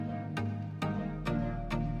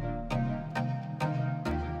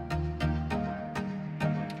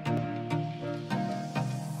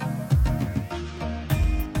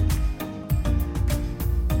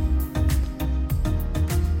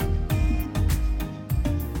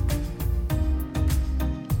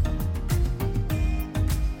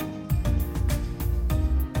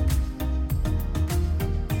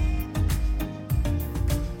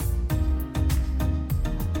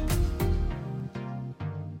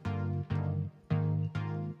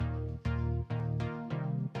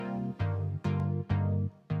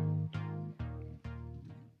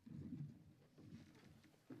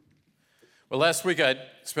Well, last week I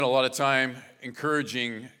spent a lot of time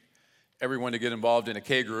encouraging everyone to get involved in a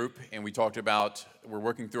K group, and we talked about we're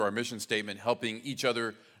working through our mission statement, helping each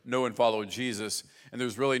other know and follow Jesus. And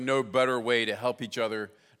there's really no better way to help each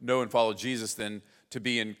other know and follow Jesus than to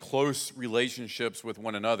be in close relationships with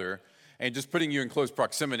one another. And just putting you in close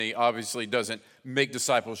proximity obviously doesn't make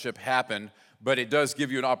discipleship happen, but it does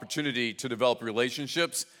give you an opportunity to develop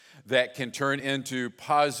relationships that can turn into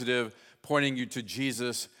positive, pointing you to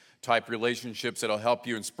Jesus type relationships that'll help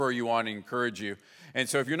you and spur you on and encourage you. And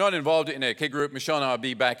so if you're not involved in a K group, Michelle and I will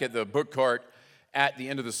be back at the book cart at the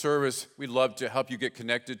end of the service. We'd love to help you get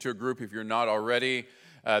connected to a group if you're not already.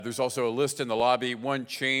 There's also a list in the lobby. One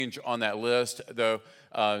change on that list, though,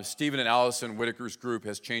 Stephen and Allison Whitaker's group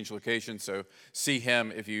has changed location, so see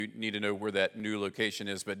him if you need to know where that new location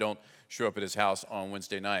is, but don't show up at his house on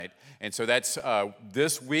Wednesday night. And so that's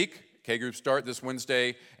this week. K-groups start this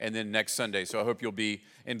Wednesday and then next Sunday, so I hope you'll be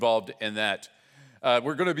involved in that.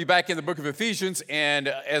 We're going to be back in the book of Ephesians, and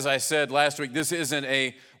as I said last week, this isn't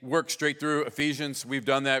a work straight through Ephesians. We've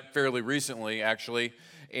done that fairly recently, actually,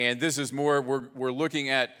 and this is more, we're looking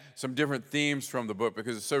at some different themes from the book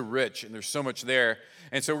because it's so rich and there's so much there.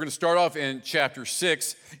 And so we're going to start off in chapter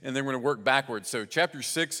 6, and then we're going to work backwards. So chapter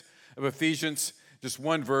 6 of Ephesians, just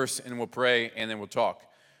one verse, and we'll pray, and then we'll talk.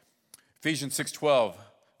 Ephesians 6:12.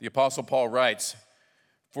 The Apostle Paul writes,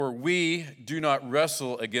 "For we do not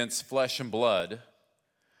wrestle against flesh and blood,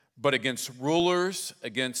 but against rulers,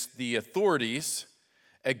 against the authorities,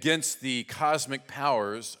 against the cosmic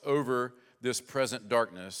powers over this present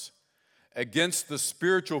darkness, against the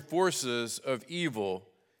spiritual forces of evil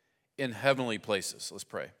in heavenly places." Let's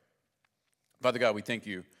pray. Father God, we thank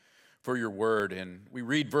you for your word, and we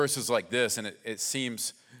read verses like this, and it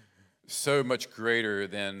seems so much greater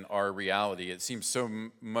than our reality. It seems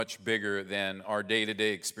so much bigger than our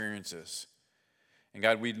day-to-day experiences. And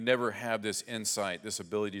God, we'd never have this insight, this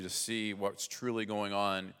ability to see what's truly going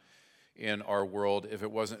on in our world if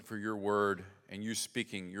it wasn't for your word and you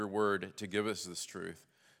speaking your word to give us this truth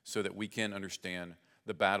so that we can understand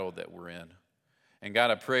the battle that we're in. And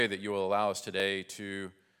God, I pray that you will allow us today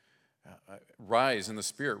to rise in the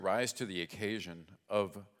Spirit, rise to the occasion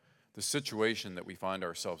of the situation that we find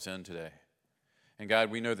ourselves in today. And God,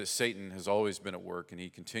 we know that Satan has always been at work, and he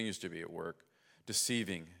continues to be at work,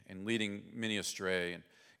 deceiving and leading many astray. And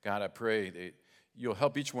God, I pray that you'll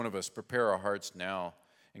help each one of us prepare our hearts now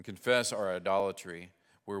and confess our idolatry,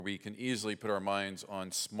 where we can easily put our minds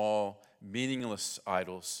on small, meaningless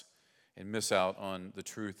idols and miss out on the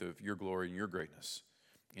truth of your glory and your greatness.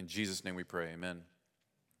 In Jesus' name we pray, amen.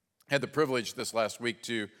 I had the privilege this last week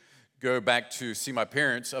to go back to see my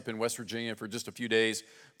parents up in West Virginia for just a few days.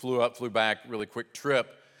 Flew up, flew back, really quick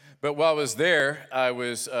trip. But while I was there, I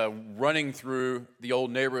was running through the old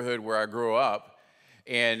neighborhood where I grew up.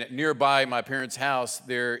 And nearby my parents' house,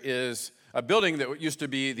 there is a building that used to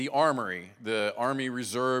be the Armory. The Army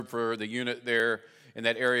Reserve for the unit there in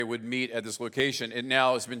that area would meet at this location. It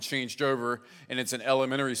now has been changed over, and it's an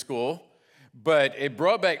elementary school. But it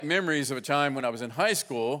brought back memories of a time when I was in high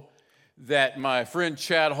school that my friend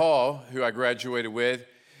Chad Hall, who I graduated with,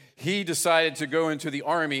 he decided to go into the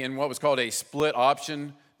Army in what was called a split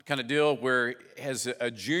option kind of deal, where as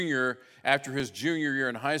a junior, after his junior year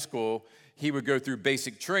in high school, he would go through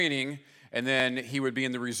basic training, and then he would be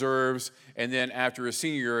in the reserves, and then after his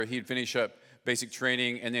senior year, he'd finish up basic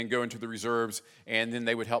training and then go into the reserves, and then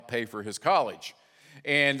they would help pay for his college.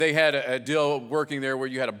 And they had a deal working there where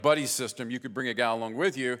you had a buddy system. You could bring a guy along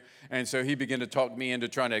with you. And so he began to talk me into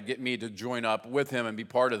trying to get me to join up with him and be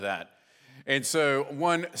part of that. And so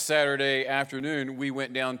one Saturday afternoon, we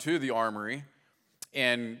went down to the Armory,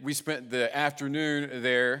 and we spent the afternoon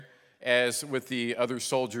there as with the other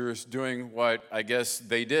soldiers doing what I guess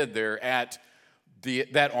they did there at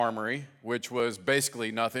that Armory, which was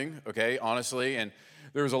basically nothing, okay, honestly. And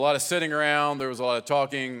there was a lot of sitting around. There was a lot of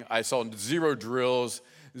talking. I saw zero drills,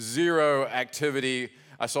 zero activity.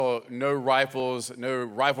 I saw no rifles, no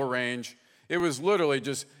rifle range. It was literally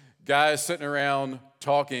just guys sitting around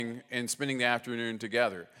talking and spending the afternoon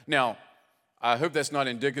together. Now, I hope that's not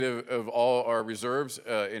indicative of all our reserves,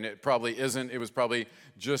 and it probably isn't. It was probably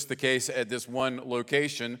just the case at this one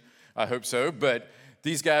location. I hope so. But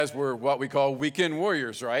these guys were what we call weekend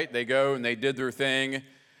warriors, right? They go and they did their thing.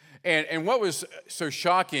 And what was so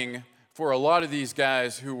shocking for a lot of these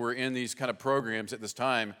guys who were in these kind of programs at this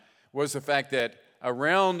time was the fact that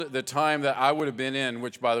around the time that I would have been in,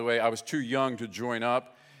 which, by the way, I was too young to join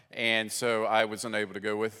up, and so I was unable to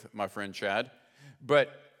go with my friend Chad.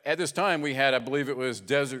 But at this time, we had, I believe it was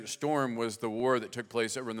Desert Storm was the war that took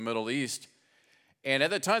place over in the Middle East. And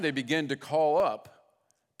at that time, they began to call up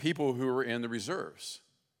people who were in the reserves.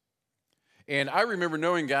 And I remember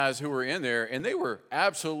knowing guys who were in there, and they were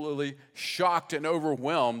absolutely shocked and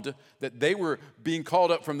overwhelmed that they were being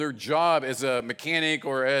called up from their job as a mechanic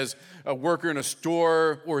or as a worker in a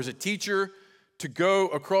store or as a teacher to go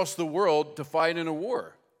across the world to fight in a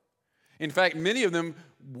war. In fact, many of them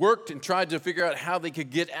worked and tried to figure out how they could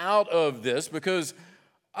get out of this, because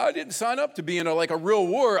I didn't sign up to be in a real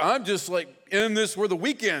war. I'm just in this for the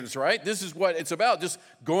weekends, right? This is what it's about, just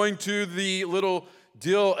going to the little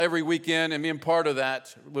deal every weekend and being part of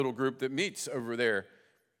that little group that meets over there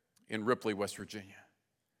in Ripley, West Virginia.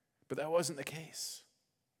 But that wasn't the case.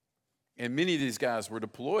 And many of these guys were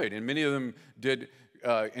deployed, and many of them did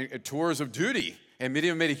tours of duty, and many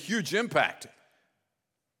of them made a huge impact.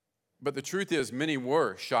 But the truth is, many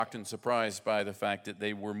were shocked and surprised by the fact that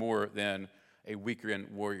they were more than a weekend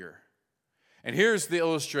warrior. And here's the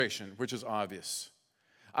illustration, which is obvious.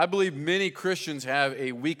 I believe many Christians have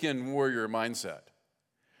a weekend warrior mindset.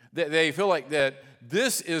 They feel like that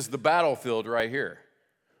this is the battlefield right here.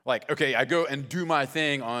 Okay, I go and do my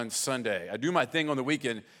thing on Sunday. I do my thing on the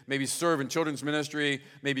weekend, maybe serve in children's ministry,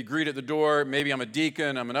 maybe greet at the door, maybe I'm a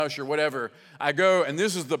deacon, I'm an usher, whatever. I go, and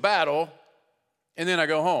this is the battle, and then I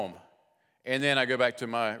go home. And then I go back to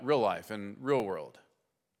my real life and real world.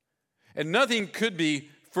 And nothing could be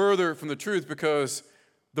further from the truth, because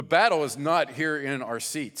the battle is not here in our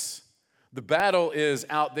seats. The battle is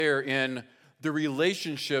out there in the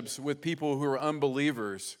relationships with people who are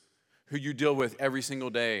unbelievers, who you deal with every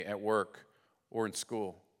single day at work or in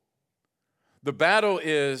school. The battle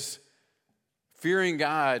is fearing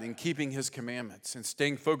God and keeping His commandments and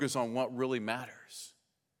staying focused on what really matters.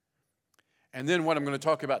 And then what I'm going to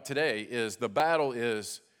talk about today is the battle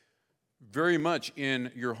is very much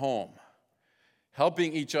in your home,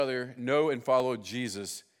 helping each other know and follow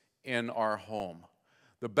Jesus in our home.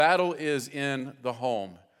 The battle is in the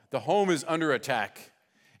home. The home is under attack.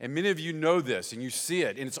 And many of you know this, and you see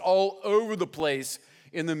it, and it's all over the place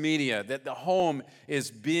in the media that the home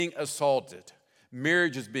is being assaulted.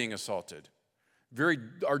 Marriage is being assaulted.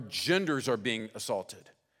 Our genders are being assaulted.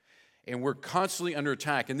 And we're constantly under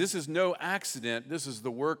attack. And this is no accident. This is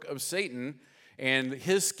the work of Satan and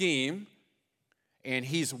his scheme. And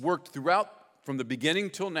he's worked throughout from the beginning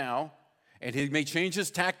till now. And he may change his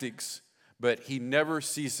tactics, but he never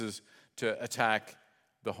ceases to attack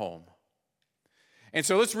the home. And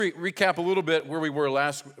so let's recap a little bit where we were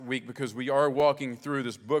last week, because we are walking through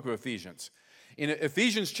this book of Ephesians. In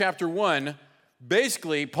Ephesians chapter 1,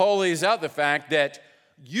 basically, Paul lays out the fact that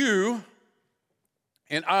you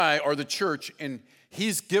and I are the church, and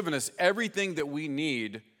he's given us everything that we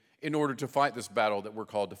need in order to fight this battle that we're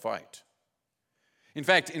called to fight. In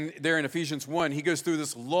fact, there in Ephesians 1, he goes through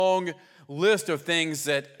this long list of things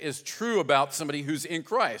that is true about somebody who's in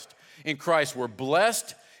Christ. In Christ we're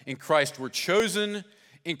blessed, in Christ we're chosen,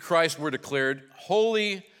 in Christ we're declared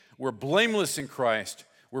holy, we're blameless in Christ,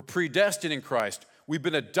 we're predestined in Christ, we've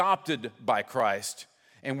been adopted by Christ,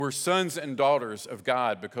 and we're sons and daughters of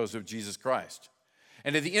God because of Jesus Christ.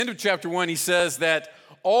 And at the end of chapter 1, he says that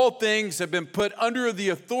all things have been put under the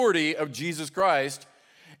authority of Jesus Christ,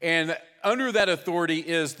 and under that authority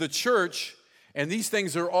is the church, and these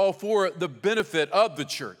things are all for the benefit of the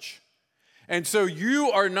church. And so you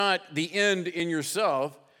are not the end in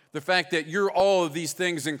yourself. The fact that you're all of these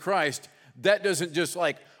things in Christ, that doesn't just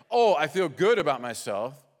I feel good about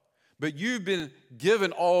myself, but you've been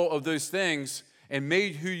given all of those things and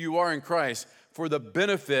made who you are in Christ for the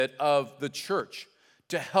benefit of the church,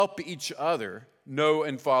 to help each other know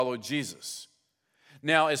and follow Jesus.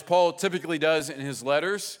 Now, as Paul typically does in his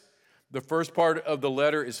letters, the first part of the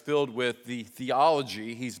letter is filled with the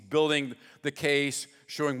theology. He's building the case,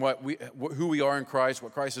 showing who we are in Christ,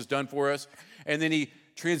 what Christ has done for us. And then he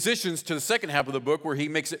transitions to the second half of the book, where he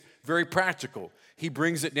makes it very practical. He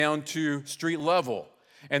brings it down to street level.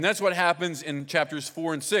 And that's what happens in chapters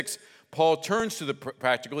 4 and 6. Paul turns to the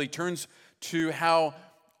practical. He turns to how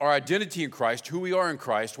our identity in Christ, who we are in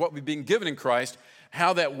Christ, what we've been given in Christ,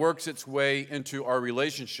 how that works its way into our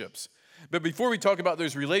relationships. But before we talk about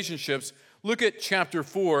those relationships, look at chapter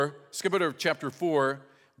 4, skip it over chapter 4,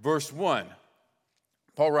 verse 1.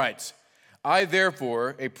 Paul writes, I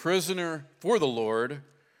therefore, a prisoner for the Lord,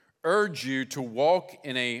 urge you to walk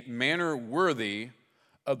in a manner worthy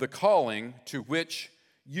of the calling to which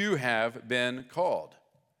you have been called.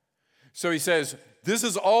 So he says, this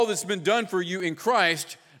is all that's been done for you in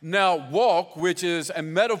Christ. Now walk, which is a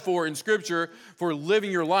metaphor in Scripture for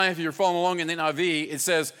living your life. If you're following along in the NIV, it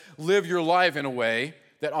says live your life in a way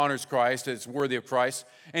that honors Christ, that's worthy of Christ.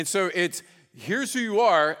 And so it's, here's who you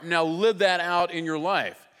are, now live that out in your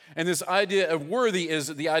life. And this idea of worthy is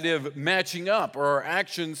the idea of matching up, or our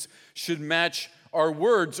actions should match our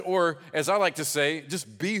words, or as I like to say,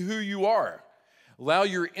 just be who you are. Allow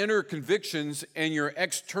your inner convictions and your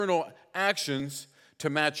external actions to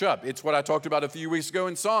match up. It's what I talked about a few weeks ago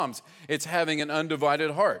in Psalms. It's having an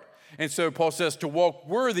undivided heart. And so Paul says to walk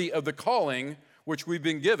worthy of the calling which we've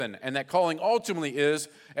been given. And that calling ultimately is,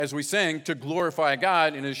 as we sang, to glorify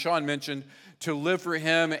God. And as Sean mentioned, to live for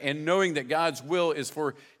him and knowing that God's will is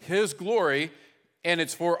for his glory and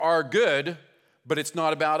it's for our good, but it's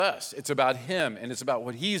not about us. It's about him and it's about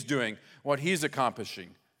what he's doing, what he's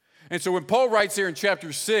accomplishing. And so when Paul writes here in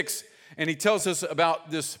chapter 6 and he tells us about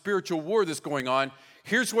this spiritual war that's going on,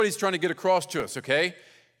 here's what he's trying to get across to us, okay?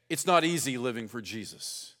 It's not easy living for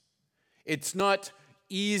Jesus. It's not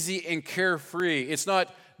easy and carefree. It's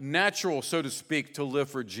not natural, so to speak, to live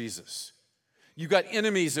for Jesus. You've got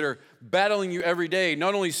enemies that are battling you every day.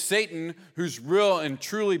 Not only Satan, who's real and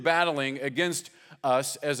truly battling against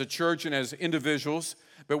us as a church and as individuals,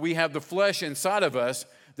 but we have the flesh inside of us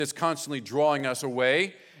that's constantly drawing us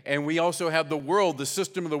away. And we also have the world, the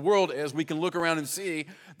system of the world, as we can look around and see,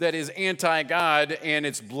 that is anti-God and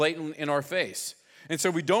it's blatant in our face. And so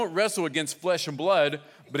we don't wrestle against flesh and blood,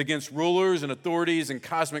 but against rulers and authorities and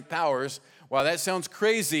cosmic powers. While that sounds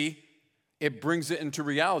crazy, it brings it into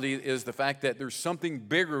reality is the fact that there's something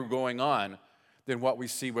bigger going on than what we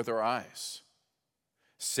see with our eyes.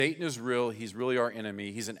 Satan is real. He's really our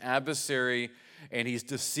enemy. He's an adversary, and he's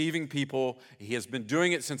deceiving people. He has been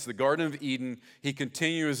doing it since the Garden of Eden. He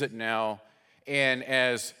continues it now. And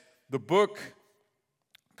as the book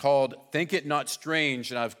called Think It Not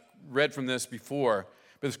Strange, and I've read from this before,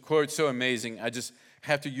 but this quote's so amazing, I just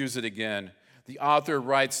have to use it again. The author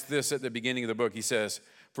writes this at the beginning of the book. He says,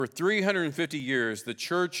 for 350 years, the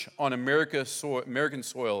church on American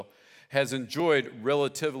soil has enjoyed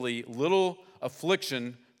relatively little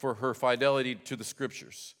affliction for her fidelity to the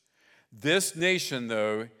scriptures. This nation,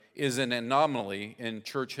 though, is an anomaly in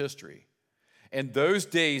church history, and those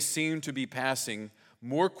days seem to be passing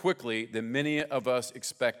more quickly than many of us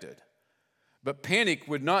expected. But panic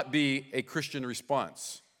would not be a Christian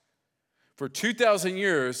response. For 2,000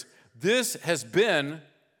 years, this has been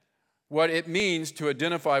what it means to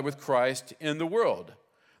identify with Christ in the world,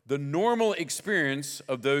 the normal experience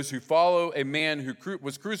of those who follow a man who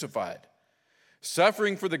was crucified.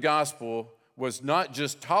 Suffering for the gospel was not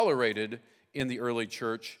just tolerated in the early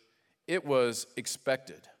church, it was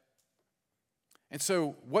expected. And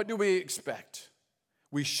so, what do we expect?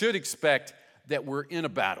 We should expect that we're in a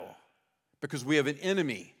battle because we have an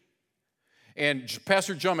enemy. And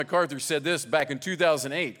Pastor John MacArthur said this back in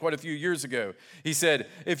 2008, quite a few years ago. He said,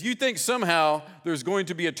 if you think somehow there's going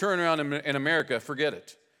to be a turnaround in America, forget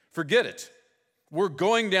it. Forget it. We're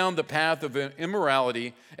going down the path of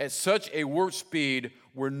immorality at such a warp speed,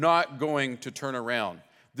 we're not going to turn around.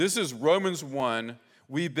 This is Romans 1.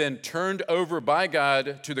 We've been turned over by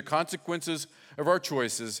God to the consequences of our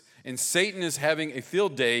choices, and Satan is having a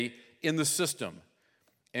field day in the system,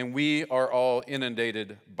 and we are all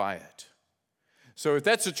inundated by it. So if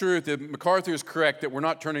that's the truth, if MacArthur is correct that we're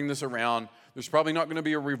not turning this around, there's probably not going to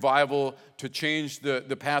be a revival to change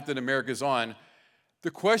the path that America's on.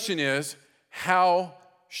 The question is, how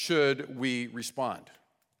should we respond?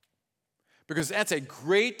 Because that's a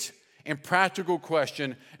great and practical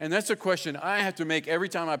question, and that's a question I have to make every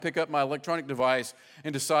time I pick up my electronic device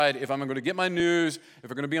and decide if I'm going to get my news, if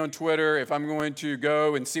I'm going to be on Twitter, if I'm going to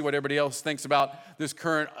go and see what everybody else thinks about this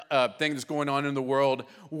current thing that's going on in the world.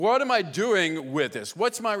 What am I doing with this?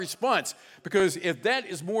 What's my response? Because if that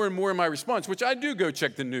is more and more my response, which I do go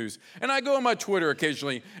check the news, and I go on my Twitter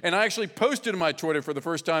occasionally, and I actually posted on my Twitter for the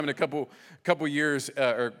first time in a couple years,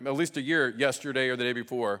 or at least a year, yesterday or the day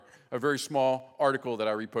before, a very small article that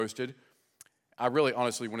I reposted. I really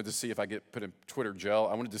honestly wanted to see if I get put in Twitter jail.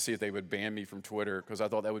 I wanted to see if they would ban me from Twitter because I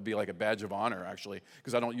thought that would be like a badge of honor, actually,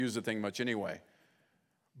 because I don't use the thing much anyway.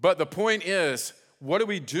 But the point is, what do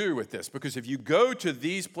we do with this? Because if you go to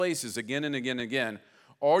these places again and again and again,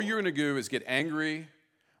 all you're going to do is get angry,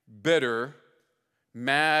 bitter,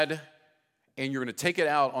 mad, and you're going to take it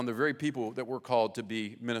out on the very people that we're called to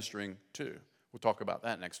be ministering to. We'll talk about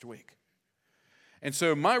that next week. And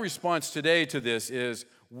so my response today to this is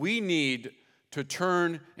we need to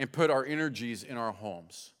turn and put our energies in our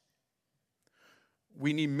homes.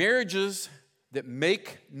 We need marriages that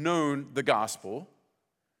make known the gospel,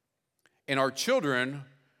 and our children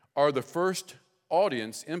are the first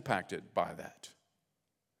audience impacted by that.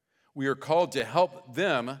 We are called to help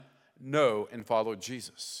them know and follow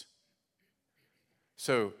Jesus.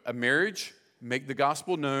 So a marriage, make the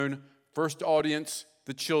gospel known, first audience,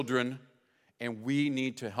 the children, and we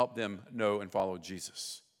need to help them know and follow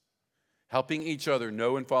Jesus. Helping each other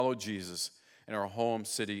know and follow Jesus in our home,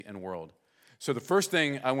 city, and world. So the first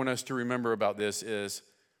thing I want us to remember about this is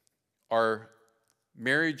our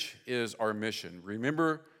marriage is our mission.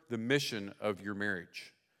 Remember the mission of your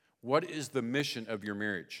marriage. What is the mission of your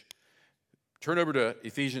marriage? Turn over to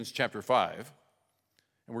Ephesians chapter 5,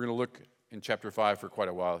 and we're going to look in chapter 5 for quite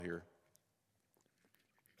a while here.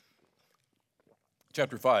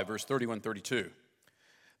 Chapter 5, verse 31-32.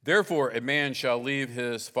 Therefore, a man shall leave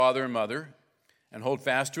his father and mother and hold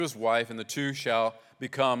fast to his wife, and the two shall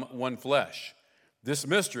become one flesh. This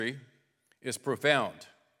mystery is profound,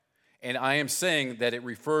 and I am saying that it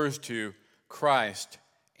refers to Christ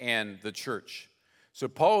and the church. So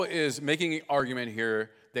Paul is making an argument here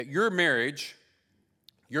that your marriage,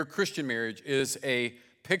 your Christian marriage, is a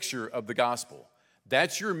picture of the gospel.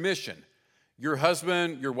 That's your mission. Your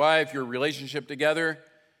husband, your wife, your relationship together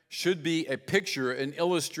should be a picture, an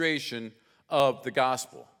illustration of the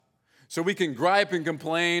gospel. So we can gripe and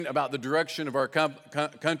complain about the direction of our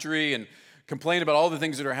country and complain about all the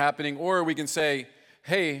things that are happening, or we can say,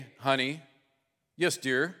 hey, honey, yes,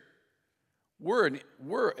 dear, we're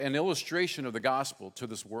an illustration of the gospel to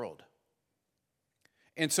this world.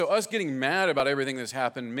 And so us getting mad about everything that's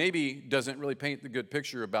happened maybe doesn't really paint the good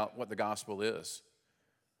picture about what the gospel is.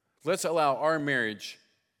 Let's allow our marriage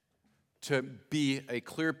to be a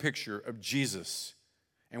clear picture of Jesus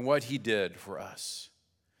and what he did for us.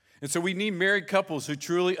 And so we need married couples who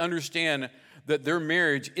truly understand that their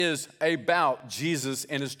marriage is about Jesus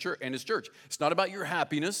and his church. It's not about your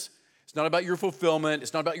happiness. It's not about your fulfillment.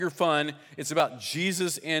 It's not about your fun. It's about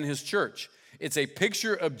Jesus and his church. It's a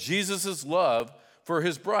picture of Jesus' love for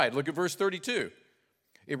his bride. Look at verse 32.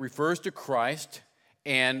 It refers to Christ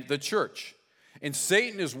and the church. And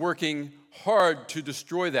Satan is working hard to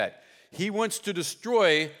destroy that. He wants to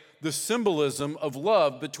destroy the symbolism of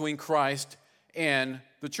love between Christ and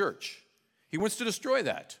the church. He wants to destroy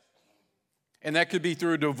that. And that could be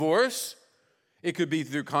through divorce. It could be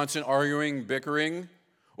through constant arguing, bickering.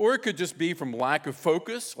 Or it could just be from lack of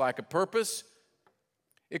focus, lack of purpose.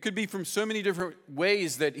 It could be from so many different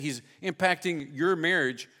ways that he's impacting your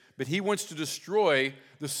marriage, but he wants to destroy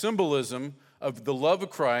the symbolism of the love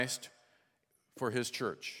of Christ for his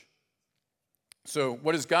church. So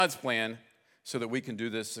what is God's plan so that we can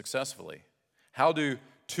do this successfully? How do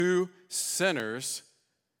two sinners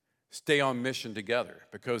stay on mission together?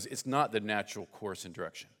 Because it's not the natural course and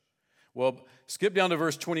direction. Well, skip down to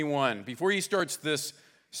verse 21. Before he starts this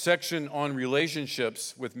section on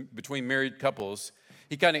relationships between married couples,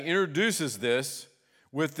 he kind of introduces this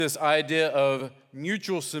with this idea of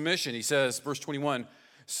mutual submission. He says, verse 21,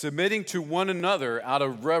 submitting to one another out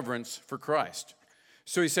of reverence for Christ.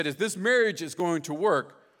 So he said, if this marriage is going to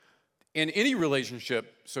work, in any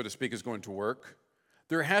relationship, so to speak, is going to work,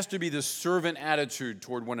 there has to be this servant attitude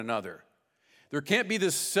toward one another. There can't be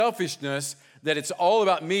this selfishness that it's all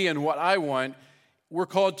about me and what I want. We're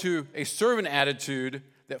called to a servant attitude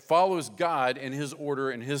that follows God and his order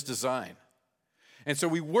and his design. And so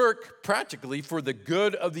we work practically for the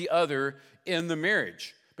good of the other in the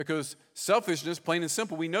marriage, because selfishness, plain and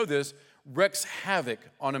simple, we know this, wreaks havoc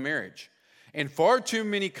on a marriage. And far too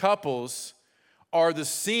many couples are the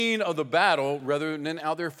scene of the battle rather than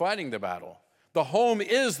out there fighting the battle. The home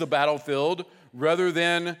is the battlefield rather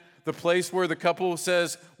than the place where the couple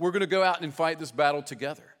says, we're going to go out and fight this battle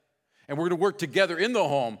together. And we're going to work together in the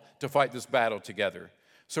home to fight this battle together.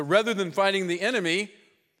 So rather than fighting the enemy,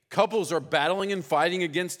 couples are battling and fighting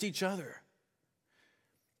against each other.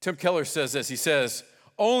 Tim Keller says this. He says,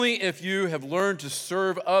 only if you have learned to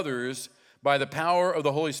serve others by the power of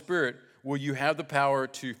the Holy Spirit will you have the power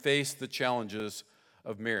to face the challenges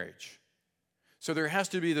of marriage. So there has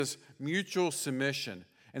to be this mutual submission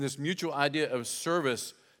and this mutual idea of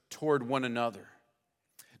service toward one another.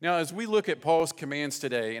 Now, as we look at Paul's commands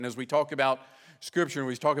today, and as we talk about Scripture, and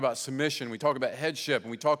we talk about submission, we talk about headship, and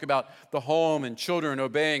we talk about the home and children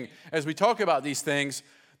obeying, as we talk about these things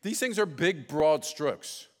are big, broad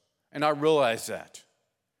strokes, and I realize that.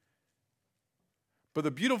 But the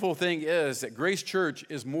beautiful thing is that Grace Church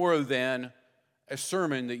is more than a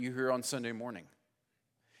sermon that you hear on Sunday morning.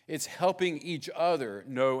 It's helping each other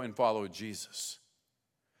know and follow Jesus.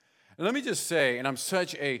 And let me just say, and I'm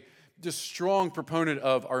such a strong proponent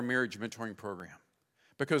of our marriage mentoring program,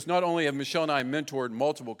 because not only have Michelle and I mentored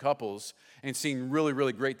multiple couples and seen really,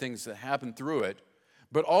 really great things that happen through it,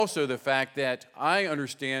 but also the fact that I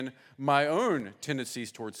understand my own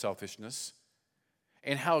tendencies towards selfishness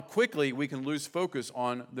and how quickly we can lose focus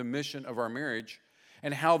on the mission of our marriage,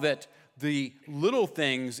 and how that the little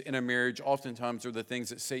things in a marriage oftentimes are the things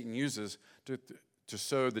that Satan uses to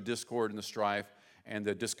sow the discord and the strife and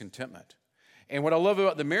the discontentment. And what I love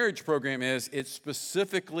about the marriage program is it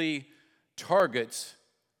specifically targets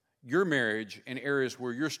your marriage in areas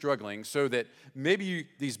where you're struggling so that maybe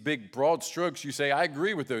these big, broad strokes, you say, I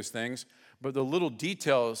agree with those things, but the little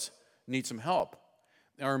details need some help.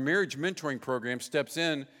 Our marriage mentoring program steps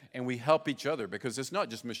in and we help each other because it's not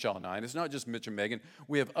just Michelle and I, and it's not just Mitch and Megan.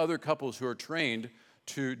 We have other couples who are trained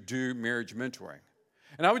to do marriage mentoring.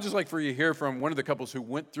 And I would just like for you to hear from one of the couples who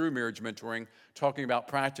went through marriage mentoring, talking about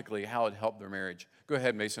practically how it helped their marriage. Go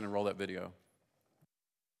ahead, Mason, and roll that video.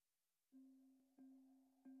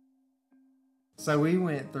 So we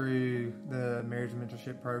went through the marriage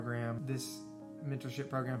mentorship program. This mentorship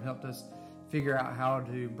program helped us figure out how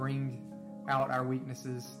to bring out our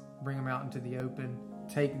weaknesses, bring them out into the open,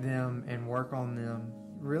 take them and work on them.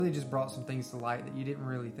 Really just brought some things to light that you didn't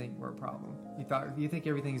really think were a problem. You think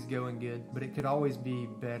everything's going good, but it could always be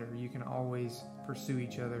better. You can always pursue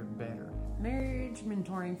each other better. Marriage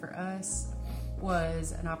mentoring for us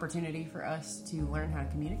was an opportunity for us to learn how to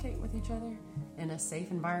communicate with each other in a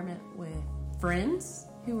safe environment with friends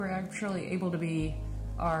who were actually able to be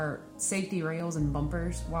our safety rails and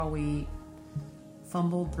bumpers while we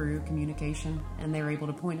fumbled through communication, and they were able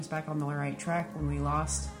to point us back on the right track when we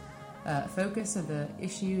lost focus of the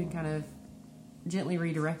issue and kind of gently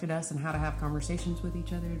redirected us on how to have conversations with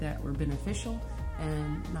each other that were beneficial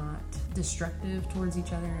and not destructive towards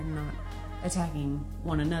each other and not attacking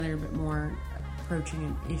one another, but more approaching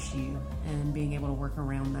an issue and being able to work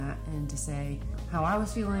around that and to say how I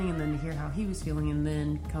was feeling and then to hear how he was feeling and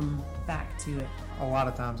then come back to it. A lot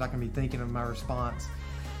of times I can be thinking of my response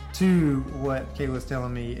to what Kayla's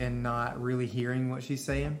telling me and not really hearing what she's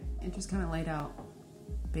saying. It just kind of laid out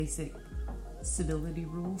basic civility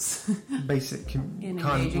rules. Basic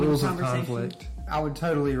rules of conflict. I would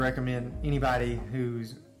totally recommend anybody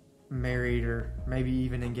who's married or maybe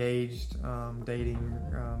even engaged, dating,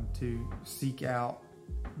 to seek out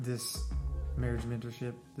this marriage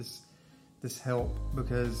mentorship, this help,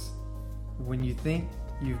 because when you think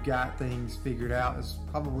you've got things figured out is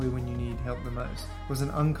probably when you need help the most. It was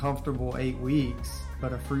an uncomfortable 8 weeks,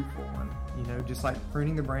 but a fruitful one. Just like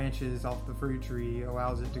pruning the branches off the fruit tree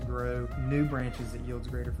allows it to grow new branches that yields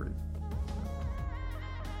greater fruit.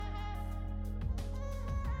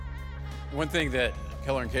 One thing that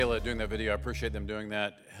Keller and Kayla doing that video, I appreciate them doing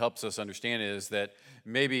that, helps us understand is that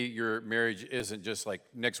maybe your marriage isn't just like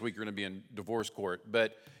next week you're going to be in divorce court,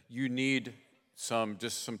 but you need some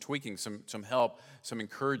tweaking, some help, some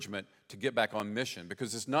encouragement to get back on mission,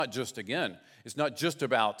 because it's not just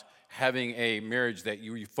about having a marriage that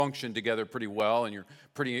you function together pretty well and you're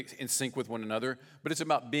pretty in sync with one another, but it's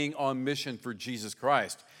about being on mission for Jesus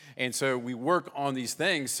Christ. And so we work on these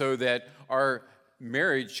things so that our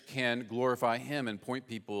marriage can glorify Him and point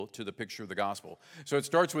people to the picture of the gospel. So it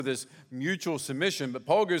starts with this mutual submission, but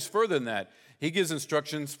Paul goes further than that. He gives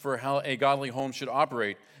instructions for how a godly home should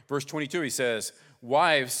operate. Verse 22, he says,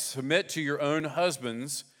 "Wives, submit to your own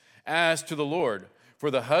husbands as to the Lord.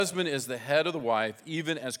 For the husband is the head of the wife,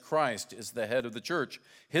 even as Christ is the head of the church,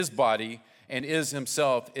 his body, and is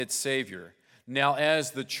himself its Savior. Now,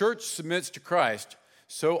 as the church submits to Christ,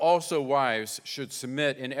 so also wives should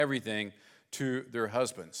submit in everything to their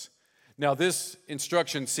husbands." Now, this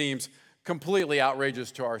instruction seems completely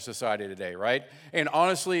outrageous to our society today, right? And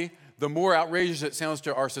honestly, the more outrageous it sounds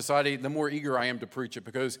to our society, the more eager I am to preach it,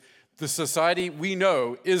 because the society we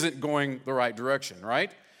know isn't going the right direction,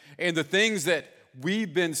 right? And the things that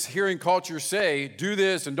we've been hearing culture say, do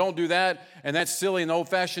this and don't do that, and that's silly and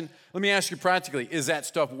old-fashioned. Let me ask you practically, is that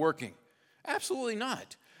stuff working? Absolutely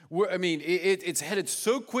not. It's headed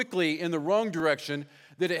so quickly in the wrong direction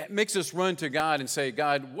that it makes us run to God and say,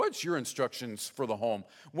 God, what's your instructions for the home?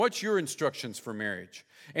 What's your instructions for marriage?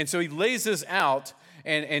 And so he lays this out,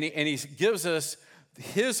 and he gives us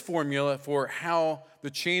his formula for how the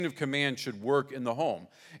chain of command should work in the home.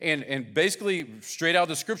 And basically, straight out of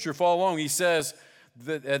the scripture, follow along, he says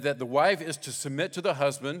that the wife is to submit to the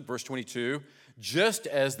husband, verse 22, just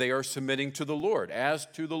as they are submitting to the Lord, as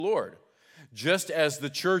to the Lord. Just as the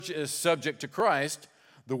church is subject to Christ,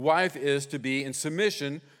 the wife is to be in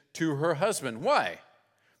submission to her husband. Why?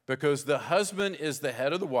 Because the husband is the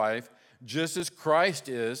head of the wife, just as Christ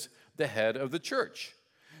is the head of the church.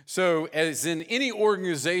 So, as in any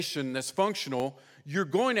organization that's functional, you're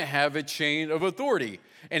going to have a chain of authority.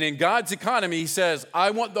 And in God's economy, he says,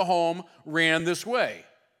 I want the home ran this way.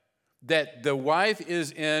 That the wife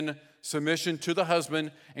is in submission to the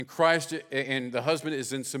husband, and the husband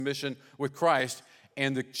is in submission with Christ,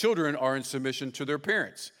 and the children are in submission to their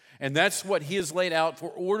parents. And that's what he has laid out for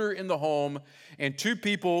order in the home, and two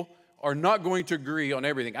people are not going to agree on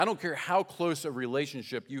everything. I don't care how close a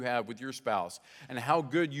relationship you have with your spouse and how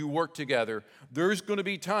good you work together, there's going to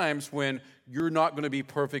be times when you're not going to be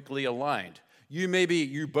perfectly aligned.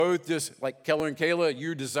 You both just, like Keller and Kayla,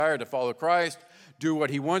 you desire to follow Christ, do what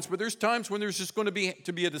he wants, but there's times when there's just going to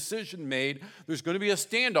be a decision made. There's going to be a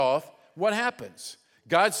standoff. What happens?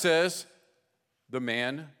 God says the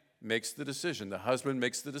man makes the decision. The husband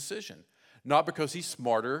makes the decision. Not because he's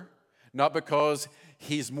smarter, not because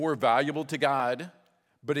he's more valuable to God,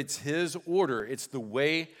 but it's his order. It's the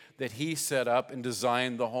way that he set up and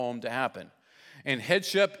designed the home to happen. And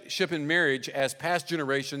headship in marriage, as past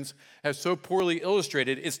generations have so poorly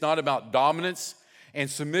illustrated, it's not about dominance, and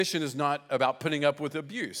submission is not about putting up with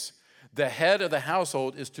abuse. The head of the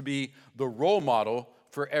household is to be the role model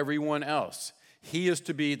for everyone else. He is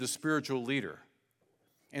to be the spiritual leader.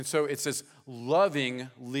 And so it's this loving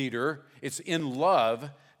leader. It's in love,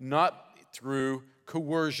 not through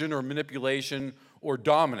coercion or manipulation or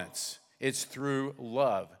dominance. It's through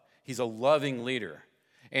love. He's a loving leader.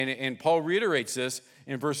 And Paul reiterates this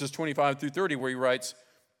in verses 25 through 30, where he writes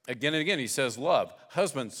again and again, he says, love.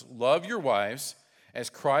 Husbands, love your wives as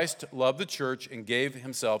Christ loved the church and gave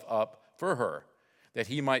himself up for her, that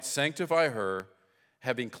he might sanctify her,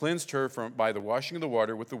 having cleansed her by the washing of the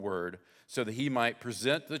water with the word, so that he might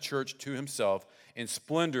present the church to himself in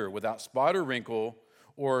splendor, without spot or wrinkle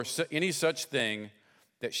or any such thing,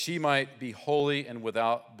 that she might be holy and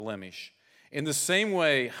without blemish. In the same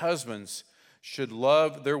way, husbands should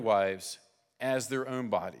love their wives as their own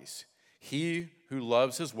bodies. He who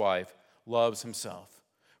loves his wife loves himself.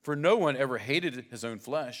 For no one ever hated his own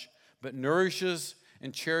flesh, but nourishes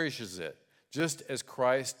and cherishes it, just as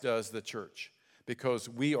Christ does the church, because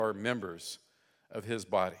we are members of his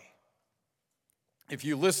body. If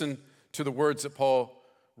you listen to the words that Paul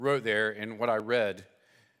wrote there and what I read,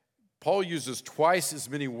 Paul uses twice as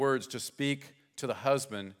many words to speak to the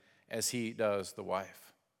husband as he does the wife.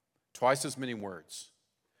 Twice as many words.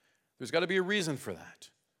 There's got to be a reason for that,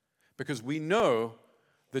 because we know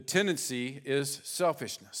the tendency is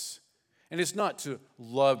selfishness. And it's not to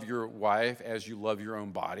love your wife as you love your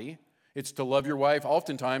own body. It's to love your wife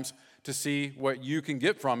oftentimes to see what you can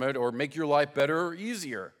get from it or make your life better or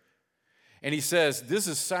easier. And he says this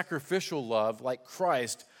is sacrificial love, like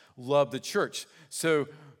Christ loved the church. So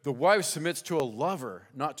the wife submits to a lover,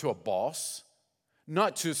 not to a boss,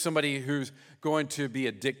 not to somebody who's going to be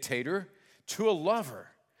a dictator, to a lover.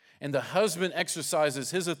 And the husband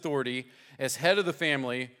exercises his authority as head of the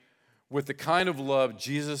family with the kind of love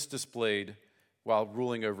Jesus displayed while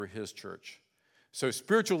ruling over his church. So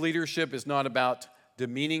spiritual leadership is not about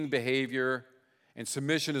demeaning behavior, and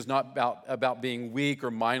submission is not about being weak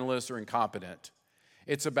or mindless or incompetent.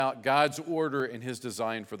 It's about God's order and his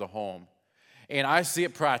design for the home. And I see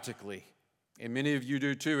it practically, and many of you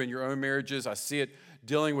do too in your own marriages. I see it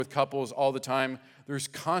dealing with couples all the time. There's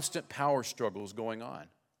constant power struggles going on.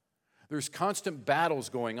 There's constant battles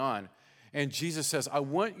going on. And Jesus says, I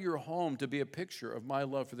want your home to be a picture of my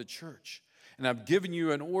love for the church. And I've given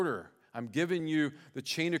you an order. I'm giving you the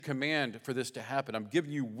chain of command for this to happen. I'm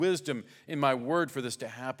giving you wisdom in my word for this to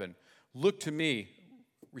happen. Look to me.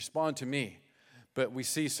 Respond to me. But we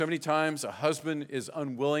see so many times a husband is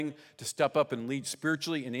unwilling to step up and lead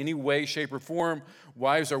spiritually in any way, shape, or form.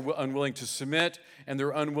 Wives are unwilling to submit, and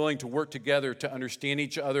they're unwilling to work together to understand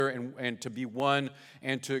each other and to be one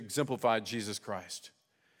and to exemplify Jesus Christ.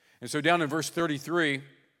 And so down in verse 33,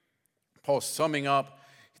 Paul's summing up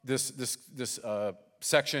this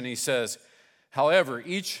section. He says, however,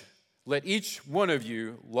 let each one of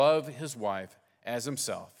you love his wife as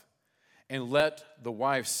himself, and let the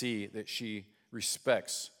wife see that she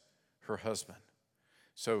respects her husband.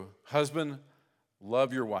 So, husband,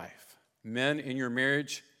 love your wife. Men, in your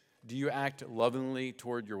marriage, do you act lovingly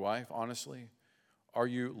toward your wife, honestly? Are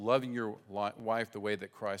you loving your wife the way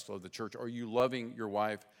that Christ loved the church? Are you loving your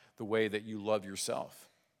wife the way that you love yourself?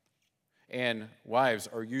 And wives,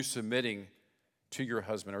 are you submitting to your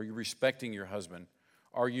husband? Are you respecting your husband?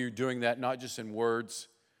 Are you doing that not just in words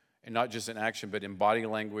and not just in action, but in body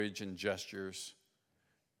language and gestures?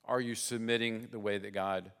 Are you submitting the way that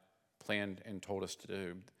God planned and told us to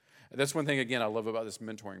do? That's one thing, again, I love about this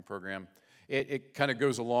mentoring program. It kind of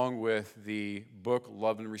goes along with the book,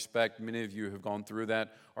 Love and Respect. Many of you have gone through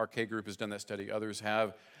that. Our K group has done that study. Others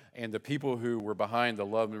have. And the people who were behind the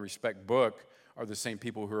Love and Respect book are the same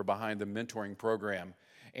people who are behind the mentoring program.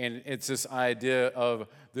 And it's this idea of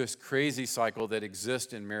this crazy cycle that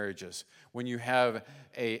exists in marriages. When you have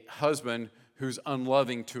a husband who's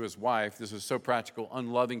unloving to his wife, this is so practical,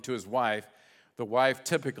 unloving to his wife, the wife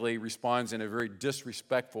typically responds in a very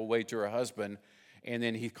disrespectful way to her husband, and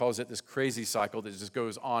then he calls it this crazy cycle that just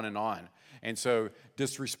goes on and on. And so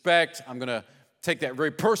disrespect, I'm going to take that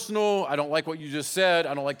very personal. I don't like what you just said.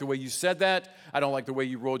 I don't like the way you said that. I don't like the way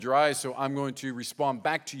you rolled your eyes. So I'm going to respond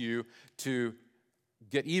back to you to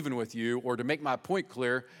get even with you or to make my point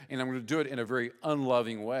clear, and I'm going to do it in a very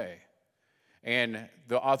unloving way. And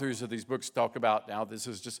the authors of these books talk about now this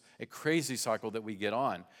is just a crazy cycle that we get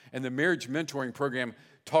on. And the marriage mentoring program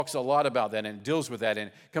talks a lot about that and deals with that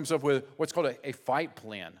and comes up with what's called a fight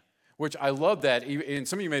plan, which I love that. And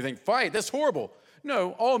some of you may think, fight, that's horrible.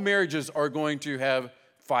 No, all marriages are going to have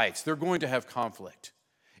fights. They're going to have conflict.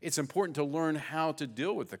 It's important to learn how to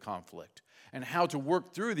deal with the conflict and how to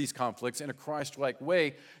work through these conflicts in a Christ-like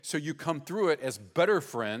way so you come through it as better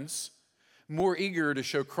friends, more eager to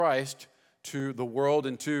show Christ to the world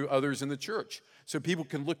and to others in the church. So people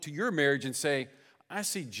can look to your marriage and say, I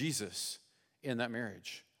see Jesus in that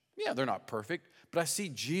marriage. Yeah, they're not perfect, but I see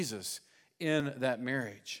Jesus in that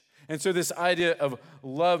marriage. And so this idea of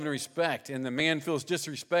love and respect, and the man feels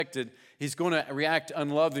disrespected, he's going to react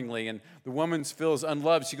unlovingly, and the woman feels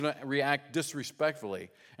unloved, she's going to react disrespectfully,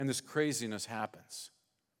 and this craziness happens.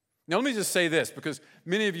 Now let me just say this, because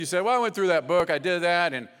many of you say, well, I went through that book, I did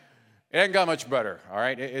that, and it ain't got much better, all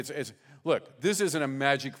right? Look, this isn't a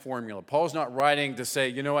magic formula. Paul's not writing to say,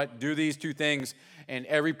 you know what, do these two things and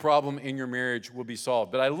every problem in your marriage will be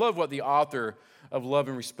solved. But I love what the author of Love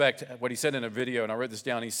and Respect, what he said in a video, and I wrote this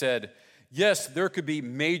down. He said, yes, there could be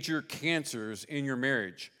major cancers in your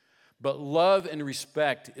marriage, but love and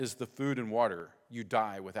respect is the food and water. You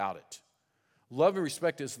die without it. Love and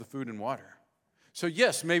respect is the food and water. So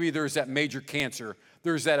yes, maybe there's that major cancer.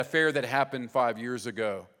 There's that affair that happened 5 years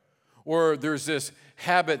ago. Or there's this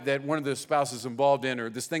habit that one of the spouses is involved in, or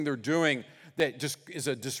this thing they're doing that just is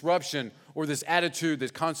a disruption, or this attitude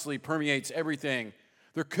that constantly permeates everything.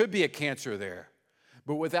 There could be a cancer there.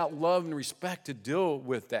 But without love and respect to deal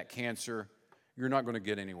with that cancer, you're not going to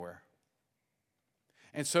get anywhere.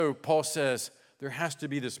 And so Paul says there has to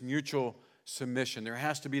be this mutual submission. There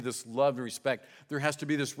has to be this love and respect. There has to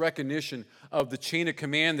be this recognition of the chain of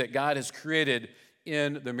command that God has created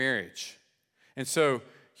in the marriage. And so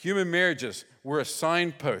human marriages were a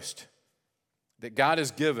signpost that God has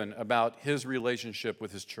given about his relationship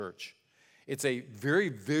with his church. It's a very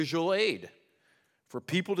visual aid for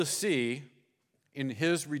people to see in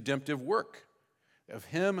his redemptive work of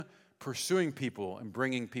him pursuing people and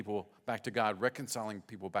bringing people back to God, reconciling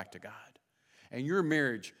people back to God. And your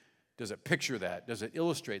marriage, does it picture that? Does it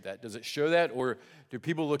illustrate that? Does it show that? Or do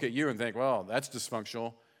people look at you and think, well, that's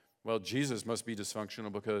dysfunctional? Well, Jesus must be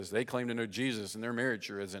dysfunctional because they claim to know Jesus and their marriage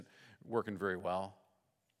sure isn't working very well.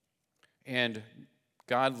 And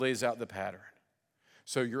God lays out the pattern.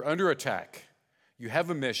 So you're under attack. You have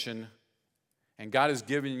a mission, and God has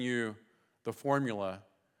given you the formula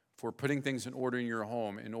for putting things in order in your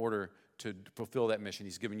home in order to fulfill that mission.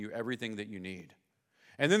 He's given you everything that you need.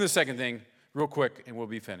 And then the second thing, real quick, and we'll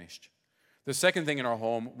be finished. The second thing in our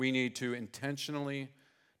home, we need to intentionally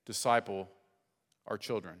disciple our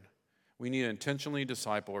children. We need to intentionally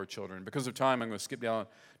disciple our children. Because of time, I'm going to skip down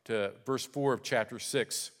to verse 4 of chapter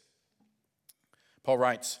 6. Paul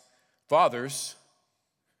writes, fathers,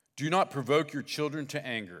 do not provoke your children to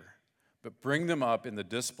anger, but bring them up in the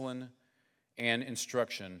discipline and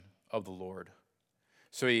instruction of the Lord.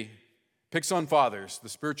 So he picks on fathers, the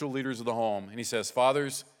spiritual leaders of the home, and he says,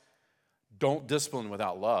 fathers, don't discipline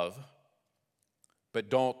without love, but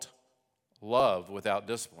don't love without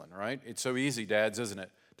discipline, right? It's so easy, dads, isn't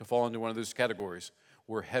it, to fall into one of those categories.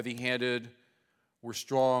 We're heavy-handed, we're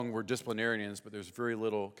strong, we're disciplinarians, but there's very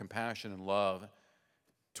little compassion and love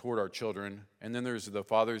toward our children. And then there's the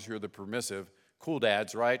fathers who are the permissive, cool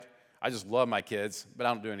dads, right? I just love my kids, but I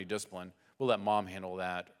don't do any discipline. We'll let mom handle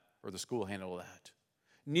that or the school handle that.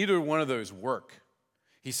 Neither one of those work.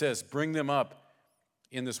 He says, bring them up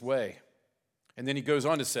in this way. And then he goes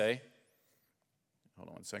on to say, hold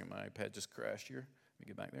on one second, my iPad just crashed here. Let me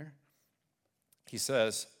get back there. He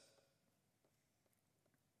says,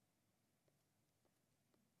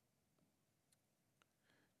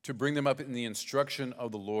 to bring them up in the instruction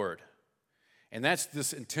of the Lord. And that's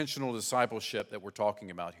this intentional discipleship that we're talking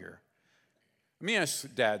about here. Let me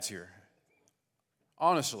ask dads here.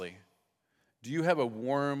 Honestly, do you have a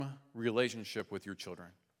warm relationship with your children?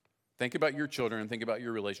 Think about your children. Think about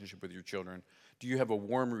your relationship with your children. Do you have a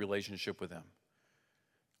warm relationship with them?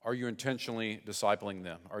 Are you intentionally discipling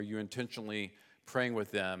them? Are you intentionally praying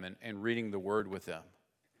with them and reading the Word with them?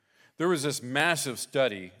 There was this massive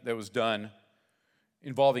study that was done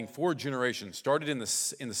involving 4 generations, started in the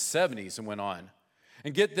 70s and went on.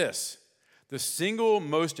 And get this, the single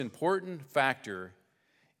most important factor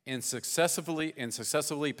in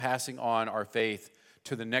successfully passing on our faith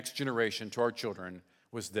to the next generation, to our children,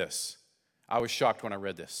 was this. I was shocked when I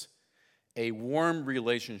read this. a warm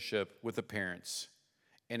relationship with the parents,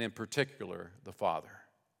 and in particular, the father.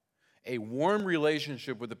 A warm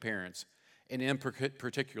relationship with the parents, and in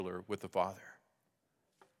particular, with the father.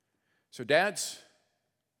 So dads,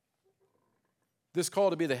 this call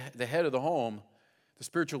to be the head of the home, the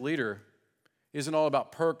spiritual leader, isn't all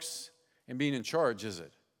about perks and being in charge, is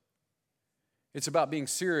it? It's about being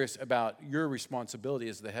serious about your responsibility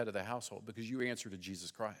as the head of the household because you answer to Jesus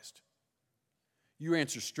Christ. You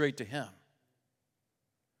answer straight to Him.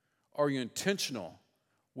 Are you intentional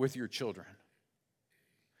with your children?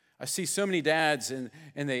 I see so many dads and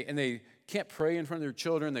they can't pray in front of their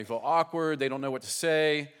children. They feel awkward. They don't know what to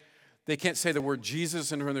say. They can't say the word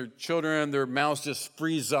Jesus in front of their children. Their mouths just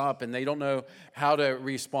freeze up and they don't know how to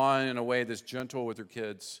respond in a way that's gentle with their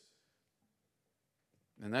kids.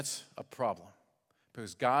 And that's a problem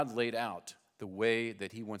because God laid out the way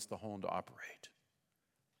that He wants the home to operate.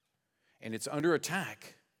 And it's under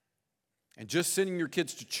attack. And just sending your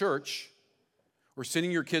kids to church or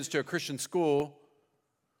sending your kids to a Christian school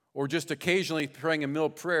or just occasionally praying a meal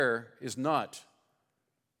prayer is not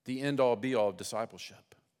the end-all, be-all of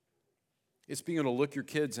discipleship. It's being able to look your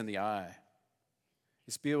kids in the eye.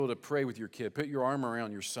 It's being able to pray with your kid, put your arm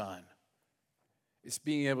around your son. It's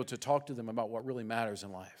being able to talk to them about what really matters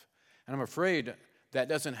in life. And I'm afraid that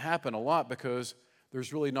doesn't happen a lot because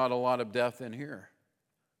there's really not a lot of depth in here.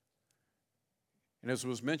 And as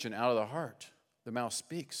was mentioned, out of the heart, the mouth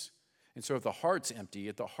speaks. And so if the heart's empty,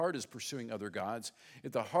 if the heart is pursuing other gods,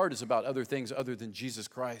 if the heart is about other things other than Jesus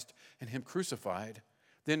Christ and Him crucified,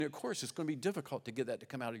 then of course it's going to be difficult to get that to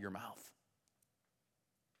come out of your mouth.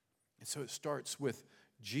 And so it starts with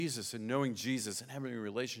Jesus and knowing Jesus and having a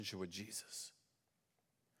relationship with Jesus.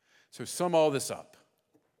 So sum all this up.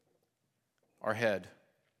 Our head,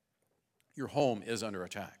 your home is under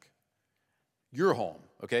attack. Your home,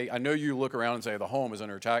 okay? I know you look around and say the home is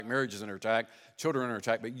under attack, marriage is under attack, children are under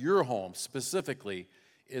attack, but your home specifically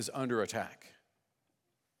is under attack.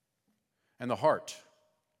 And the heart.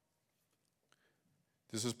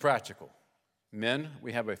 This is practical. Men,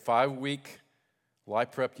 we have a 5-week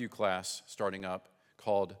Life Prep U class starting up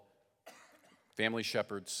called Family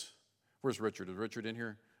Shepherds. Where's Richard? Is Richard in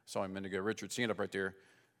here? I saw him a minute ago. Richard, stand up right there.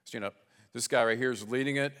 Stand up. This guy right here is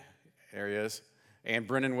leading it. There he is. And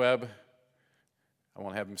Brennan Webb. I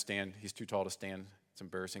won't have him stand. He's too tall to stand. It's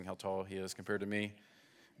embarrassing how tall he is compared to me.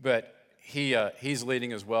 But he's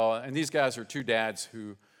leading as well. And these guys are two dads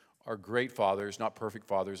who are great fathers, not perfect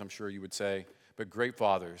fathers, I'm sure you would say, but great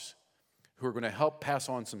fathers who are going to help pass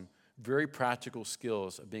on some very practical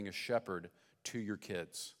skills of being a shepherd to your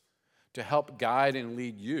kids, to help guide and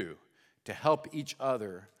lead you, to help each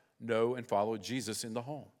other know and follow Jesus in the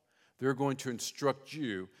home. They're going to instruct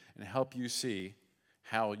you and help you see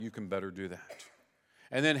how you can better do that.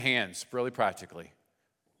 And then hands, really practically.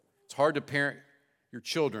 It's hard to parent your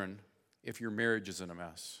children if your marriage is in a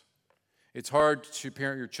mess. It's hard to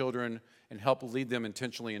parent your children and help lead them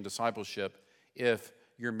intentionally in discipleship if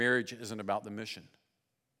your marriage isn't about the mission.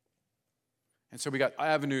 And so we got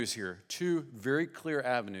avenues here, 2 very clear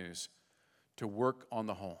avenues to work on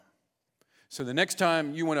the home. So the next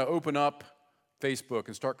time you want to open up Facebook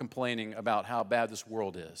and start complaining about how bad this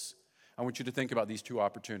world is, I want you to think about these 2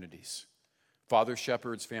 opportunities. Father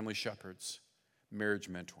shepherds, family shepherds, marriage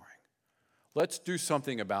mentoring. Let's do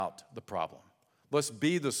something about the problem. Let's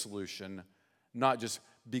be the solution, not just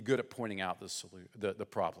be good at pointing out the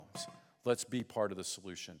problems. Let's be part of the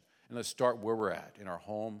solution. And let's start where we're at, in our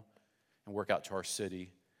home, and work out to our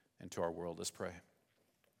city and to our world. Let's pray.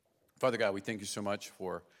 Father God, we thank you so much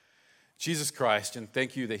for Jesus Christ, and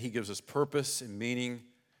thank you that He gives us purpose and meaning,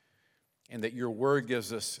 and that your word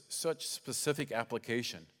gives us such specific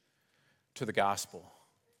application to the gospel,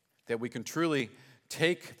 that we can truly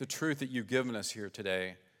take the truth that you've given us here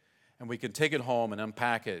today, and we can take it home and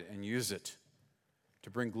unpack it and use it to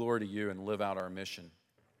bring glory to you and live out our mission.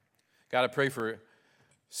 God, I pray for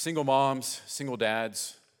single moms, single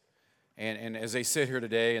dads, and as they sit here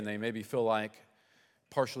today and they maybe feel like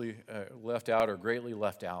partially left out or greatly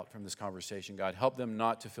left out from this conversation, God, help them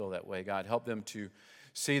not to feel that way. God, help them to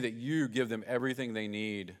see that you give them everything they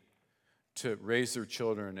need to raise their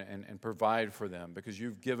children and provide for them, because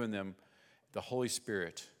you've given them the Holy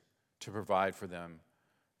Spirit to provide for them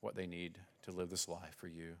what they need to live this life for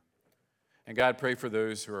you. And God, pray for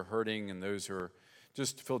those who are hurting and those who are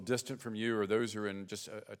just feel distant from you, or those who are in just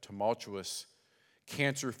a tumultuous,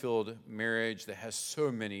 cancer-filled marriage that has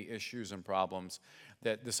so many issues and problems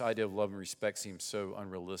that this idea of love and respect seems so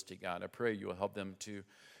unrealistic. God, I pray you will help them to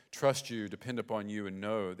trust you, depend upon you, and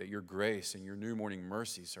know that your grace and your new morning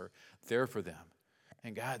mercies are there for them.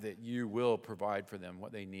 And God, that you will provide for them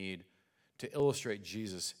what they need to illustrate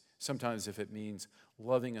Jesus Sometimes if it means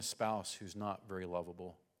loving a spouse who's not very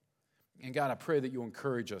lovable. And God, I pray that you'll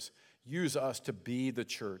encourage us. Use us to be the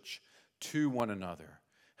church to one another.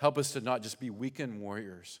 Help us to not just be weekend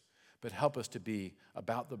warriors, but help us to be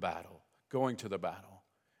about the battle, going to the battle,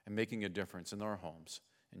 and making a difference in our homes.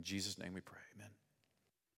 In Jesus' name we pray, amen.